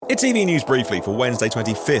It's EV News Briefly for Wednesday,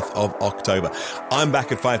 25th of October. I'm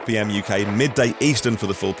back at 5 p.m. UK, midday Eastern for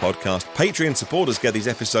the full podcast. Patreon supporters get these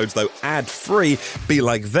episodes, though, ad-free. Be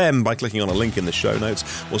like them by clicking on a link in the show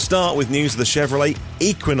notes. We'll start with news of the Chevrolet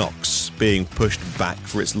Equinox being pushed back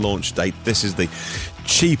for its launch date. This is the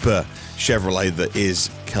cheaper Chevrolet that is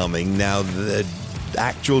coming. Now, the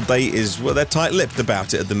actual date is, well, they're tight-lipped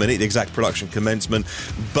about it at the minute, the exact production commencement,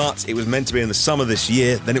 but it was meant to be in the summer this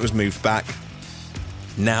year, then it was moved back.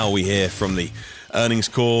 Now we hear from the earnings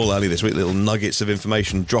call early this week, little nuggets of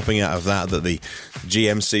information dropping out of that the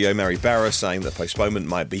GM CEO Mary Barra saying that postponement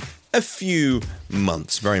might be a few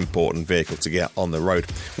months. Very important vehicle to get on the road.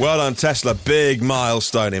 Well done, Tesla. Big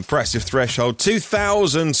milestone, impressive threshold.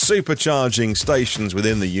 2,000 supercharging stations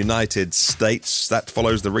within the United States. That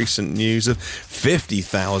follows the recent news of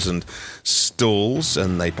 50,000 stalls,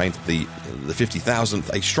 and they painted the 50,000th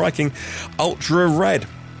a striking ultra red.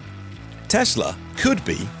 Tesla could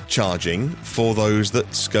be charging for those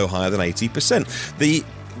that go higher than 80%. The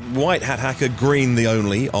white hat hacker Green the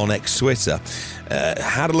Only on X-Twitter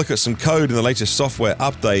had a look at some code in the latest software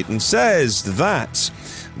update and says that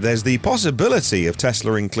there's the possibility of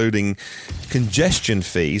Tesla including congestion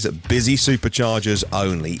fees at busy superchargers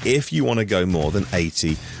only if you want to go more than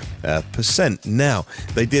 80%. Now,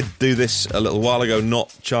 they did do this a little while ago,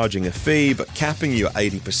 not charging a fee, but capping you at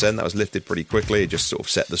 80%. That was lifted pretty quickly. It just sort of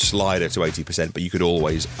set the slider to 80%, but you could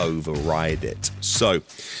always override it. So,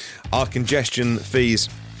 are congestion fees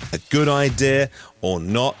a good idea or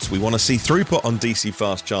not? We want to see throughput on DC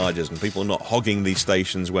fast chargers and people not hogging these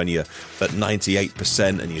stations when you're at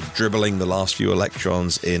 98% and you're dribbling the last few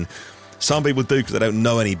electrons in. Some people do because they don't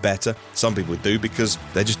know any better. Some people do because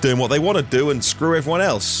they're just doing what they want to do and screw everyone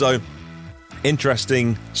else. So,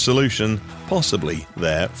 interesting solution possibly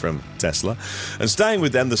there from Tesla. And staying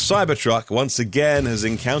with them, the Cybertruck once again has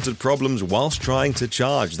encountered problems whilst trying to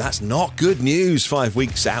charge. That's not good news 5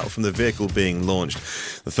 weeks out from the vehicle being launched.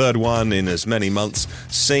 The third one in as many months,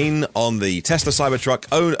 seen on the Tesla Cybertruck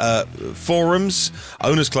forums,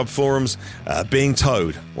 Owners Club forums, being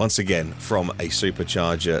towed once again from a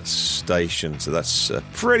supercharger station. So that's a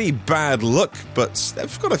pretty bad look, but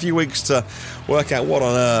they've got a few weeks to work out what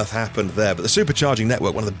on earth happened there. But the supercharging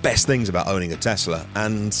network, one of the best things about owning a Tesla,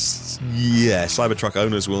 and yeah, Cybertruck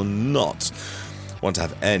owners will not want to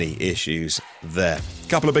have any issues there. A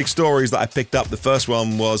couple of big stories that I picked up. The first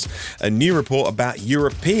one was a new report about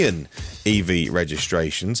European EV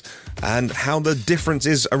registrations and how the difference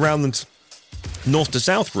is around them north to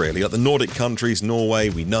south, really. Like the Nordic countries, Norway,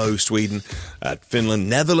 we know, Sweden, Finland,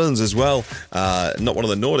 Netherlands as well. Not one of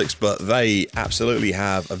the Nordics, but they absolutely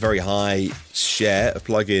have a very high share of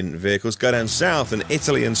plug-in vehicles. Go down south, and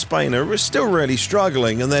Italy and Spain are still really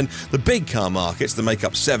struggling. And then the big car markets that make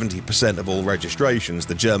up 70% of all registrations,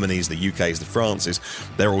 the Germanys, the UKs, the Frances,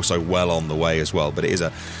 they're also well on the way as well. But it is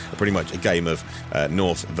a pretty much a game of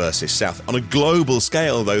north versus south. On a global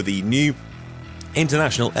scale, though, the new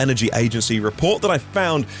International Energy Agency report that I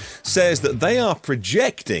found says that they are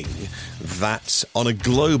projecting that on a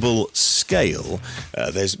global scale,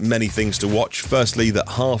 there's many things to watch. Firstly, that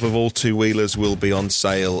half of all two-wheelers will be on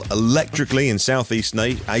sale electrically in Southeast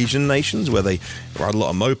Asian nations, where they ride a lot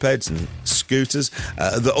of mopeds and scooters.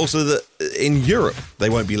 Also, that in Europe, they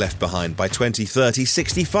won't be left behind. By 2030,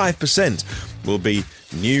 65% will be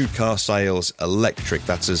new car sales electric.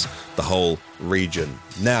 That's as the whole region.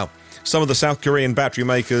 Now, some of the South Korean battery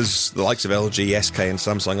makers, the likes of LG, SK and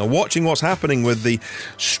Samsung, are watching what's happening with the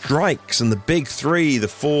strikes and the big three, the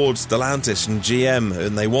Fords, Stellantis and GM,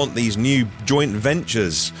 and they want these new joint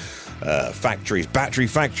ventures battery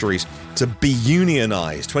factories, to be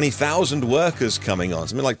unionized. 20,000 workers coming on,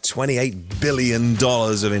 something like $28 billion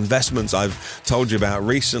of investments I've told you about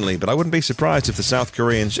recently. But I wouldn't be surprised if the South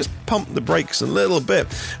Koreans just pump the brakes a little bit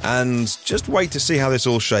and just wait to see how this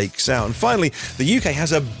all shakes out. And finally, the UK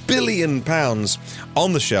has £1 billion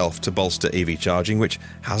on the shelf to bolster EV charging, which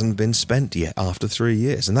hasn't been spent yet after 3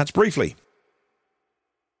 years. And that's briefly.